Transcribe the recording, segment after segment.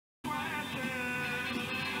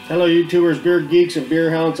Hello YouTubers, beer geeks, and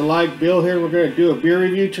beer hounds alike. Bill here. We're going to do a beer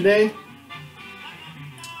review today.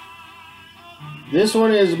 This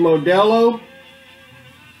one is Modelo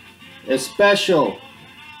Especial.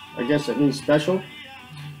 I guess that means special.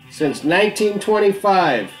 Since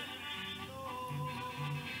 1925.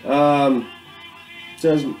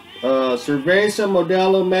 Says Cerveza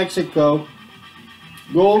Modelo Mexico.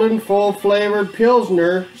 Golden full flavored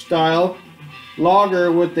Pilsner style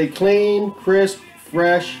lager with a clean, crisp,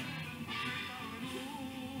 fresh.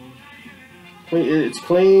 It's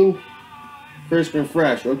clean, crisp, and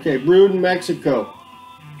fresh. Okay, brewed in Mexico.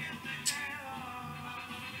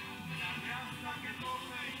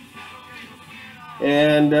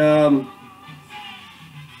 And I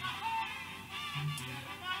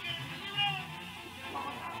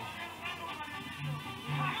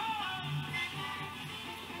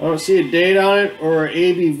don't see a date on it or an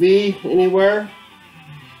ABV anywhere.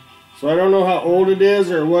 So I don't know how old it is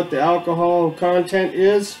or what the alcohol content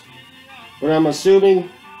is, but I'm assuming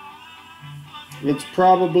it's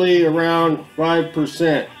probably around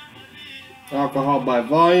 5% alcohol by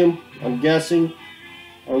volume. I'm guessing.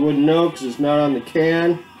 I wouldn't know because it's not on the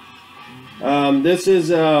can. This is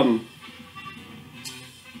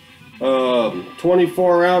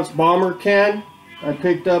 24-ounce bomber can. I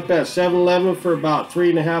picked up at 7-Eleven for about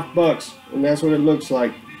 $3.50, and that's what it looks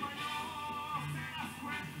like.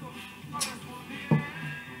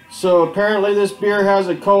 So apparently this beer has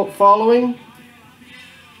a cult following,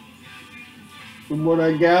 from what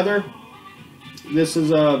I gather. This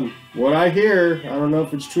is what I hear. I don't know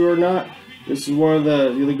if it's true or not. This is one of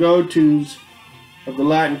the go-tos of the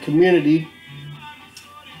Latin community.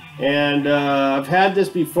 And I've had this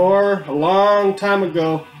before a long time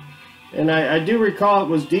ago. And I do recall it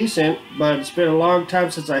was decent, but it's been a long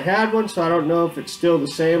time since I had one, so I don't know if it's still the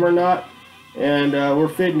same or not. And we're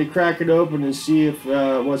fitting to crack it open and see if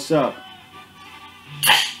what's up.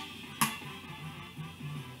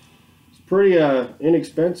 It's pretty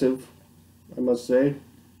inexpensive, I must say.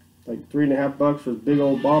 Like $3.50 for this big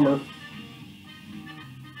old bomber.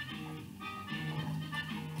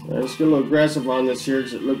 Let's get a little aggressive on this here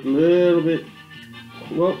because it looked a little bit.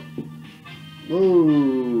 Whoop.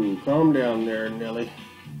 Whoa, calm down there, Nelly.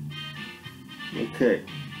 Okay.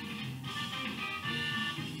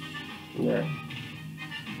 Yeah.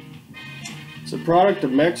 It's a product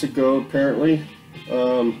of Mexico, apparently.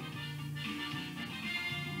 I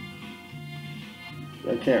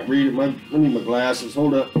can't read it. I need my glasses.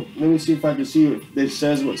 Hold up. Let me see if I can see what it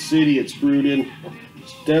says, what city it's brewed in.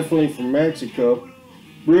 It's definitely from Mexico.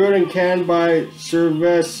 Brewed and canned by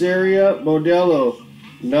Cervecería Modelo,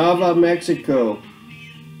 Nava, Mexico.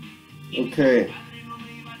 Okay.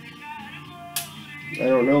 I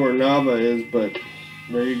don't know where Nava is, but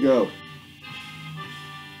there you go.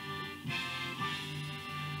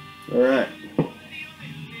 Alright.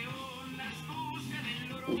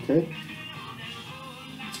 Okay.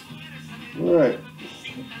 Alright.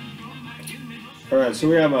 Alright, so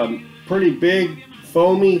we have a pretty big,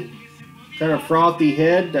 foamy, kind of frothy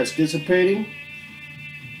head that's dissipating.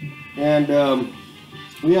 And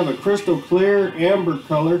we have a crystal clear amber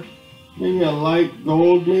color. Maybe a light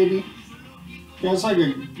gold, maybe. Yeah, it's like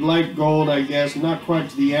a light gold, I guess. Not quite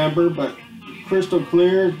to the amber, but crystal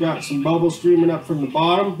clear. Got some bubbles streaming up from the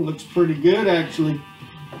bottom. Looks pretty good, actually.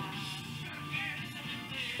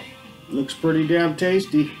 Looks pretty damn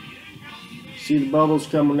tasty. See the bubbles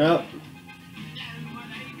coming up.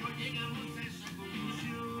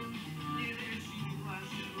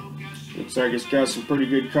 Looks like it's got some pretty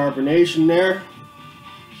good carbonation there.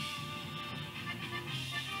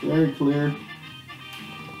 Very clear.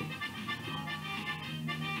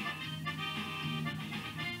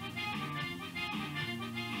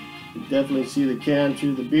 You definitely see the can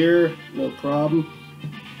through the beer, no problem.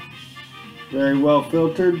 Very well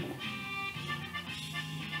filtered.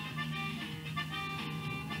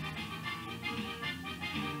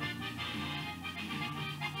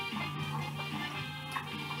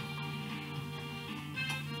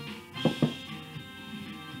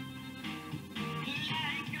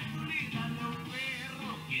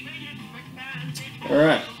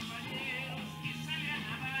 Alright.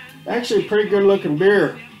 Actually, pretty good looking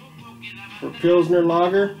beer for Pilsner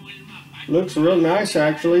lager. Looks real nice,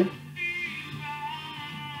 actually.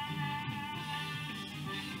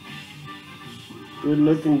 Good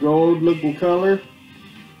looking, gold looking color.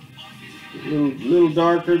 Little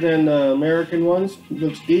darker than the American ones.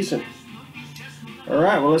 Looks decent.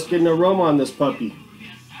 Alright, well, let's get an aroma on this puppy.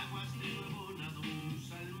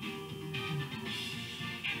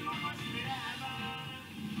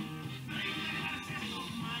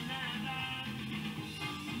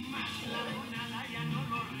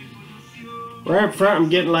 Right up front, I'm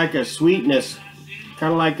getting like a sweetness,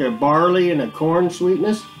 kind of like a barley and a corn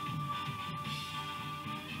sweetness.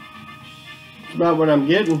 That's about what I'm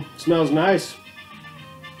getting. It smells nice.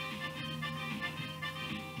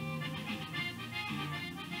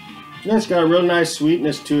 And it's got a real nice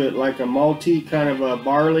sweetness to it, like a malty kind of a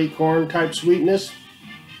barley corn type sweetness.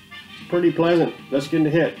 It's pretty pleasant. Let's get into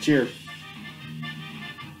hit. Cheers.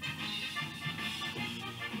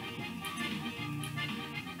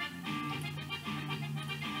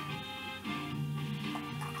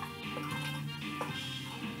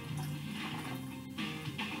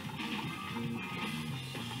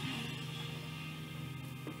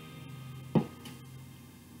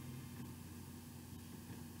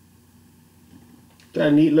 Got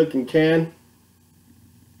a neat looking can.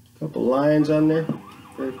 A couple lions on there.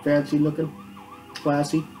 Very fancy looking.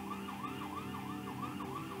 Classy.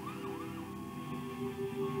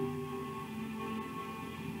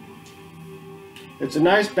 It's a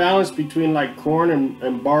nice balance between like corn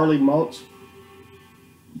and barley malts.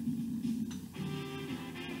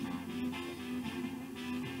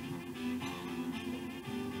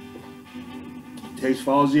 Taste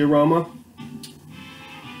follows the aroma.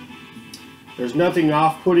 There's nothing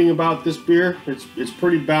off-putting about this beer. It's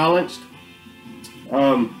pretty balanced.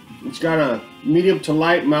 It's got a medium to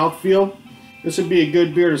light mouthfeel. This would be a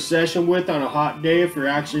good beer to session with on a hot day if you're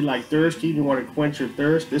actually like thirsty and you want to quench your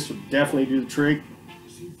thirst. This would definitely do the trick.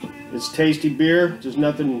 It's tasty beer. There's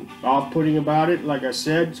nothing off-putting about it. Like I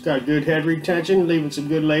said, it's got good head retention, leaving some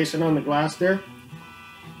good lacing on the glass there.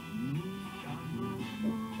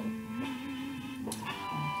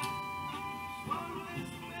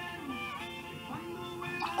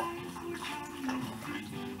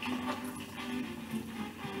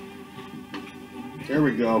 There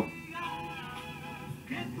we go.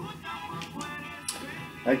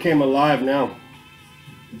 That came alive now.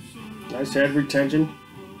 Nice head retention.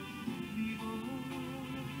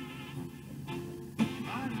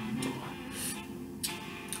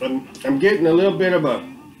 I'm getting a little bit of a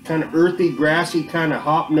kind of earthy, grassy kind of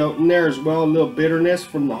hop note in there as well. A little bitterness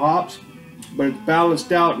from the hops, but it's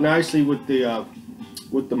balanced out nicely with the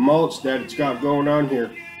malts that it's got going on here.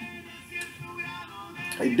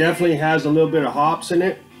 It definitely has a little bit of hops in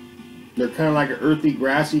it. They're kind of like an earthy,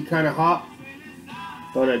 grassy kind of hop.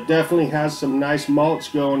 But it definitely has some nice malts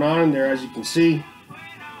going on in there, as you can see.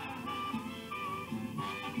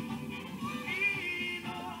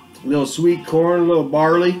 A little sweet corn, a little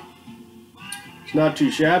barley. It's not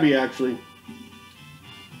too shabby, actually.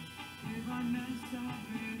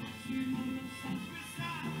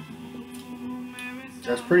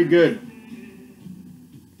 That's pretty good.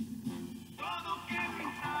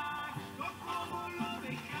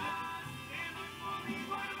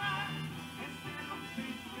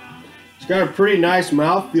 It's got a pretty nice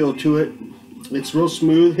mouthfeel to it. It's real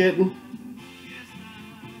smooth hitting.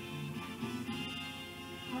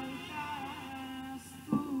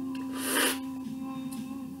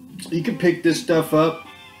 You can pick this stuff up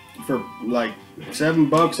for like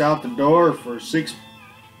 $7 out the door for a six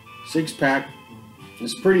pack.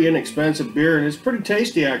 It's pretty inexpensive beer and it's pretty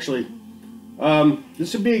tasty actually.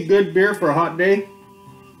 This would be a good beer for a hot day.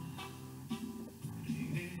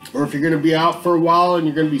 Or if you're going to be out for a while and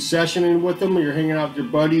you're going to be sessioning with them, or you're hanging out with your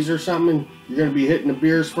buddies or something, you're going to be hitting the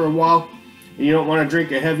beers for a while, and you don't want to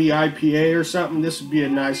drink a heavy IPA or something, this would be a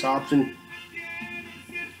nice option.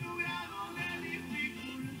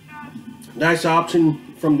 Nice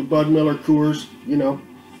option from the Bud Miller Coors, you know.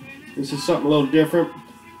 This is something a little different.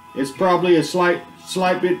 It's probably a slight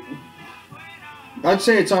bit, I'd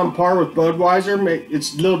say it's on par with Budweiser.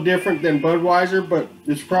 It's a little different than Budweiser, but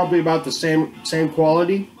it's probably about the same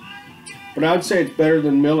quality. But I would say it's better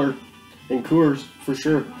than Miller and Coors for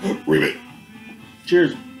sure. Ribbit.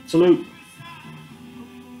 Cheers. Salute.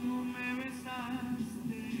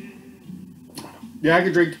 Yeah, I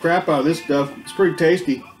could drink the crap out of this stuff. It's pretty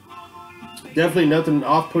tasty. Definitely nothing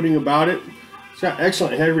off-putting about it. It's got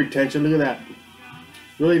excellent head retention. Look at that.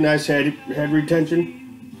 Really nice head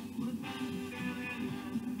retention.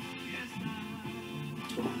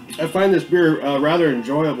 I find this beer rather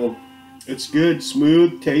enjoyable. It's good,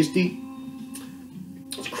 smooth, tasty.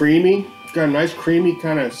 It's creamy. It's got a nice creamy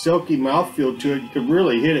kind of silky mouthfeel to it. You could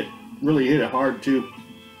really hit it hard too.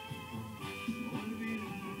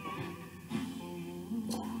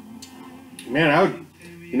 Man, I would,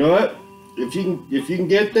 you know what? If you can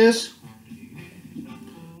get this,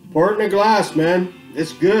 pour it in a glass, man.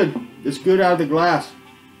 It's good. It's good out of the glass.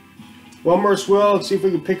 One more swill. Let's see if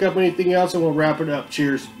we can pick up anything else, and we'll wrap it up.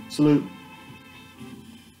 Cheers. Salute.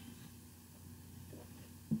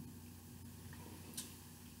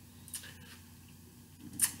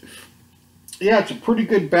 yeah, it's a pretty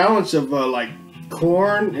good balance of like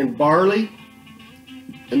corn and barley,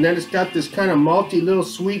 and then it's got this kind of malty little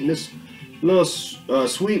sweetness, little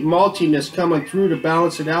sweet maltiness coming through to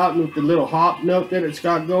balance it out, and with the little hop note that it's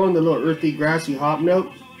got going, the little earthy, grassy hop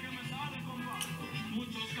note.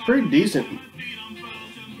 Pretty decent.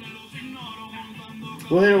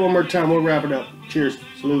 We'll hit it one more time. We'll wrap it up. Cheers.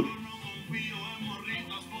 Salute.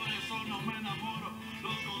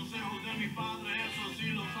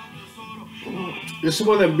 This is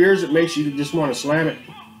one of the beers that makes you just want to slam it.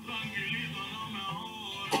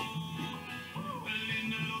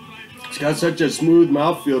 It's got such a smooth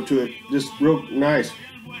mouthfeel to it. Just real nice.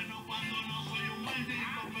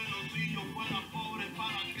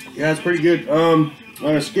 Yeah, it's pretty good. On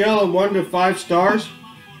a scale of 1 to 5 stars,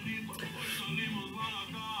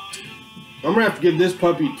 I'm gonna have to give this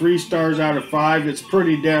puppy 3 stars out of 5. It's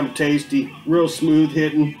pretty damn tasty, real smooth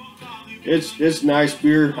hitting. It's nice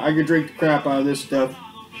beer. I could drink the crap out of this stuff.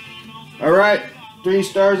 All right, 3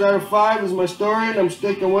 stars out of 5 is my story, and I'm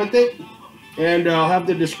sticking with it. And I'll have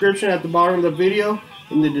the description at the bottom of the video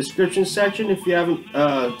in the description section. If you haven't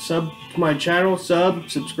subbed to my channel,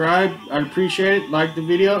 subscribe. I'd appreciate it. Like the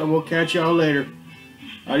video, and we'll catch y'all later.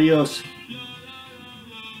 Adios.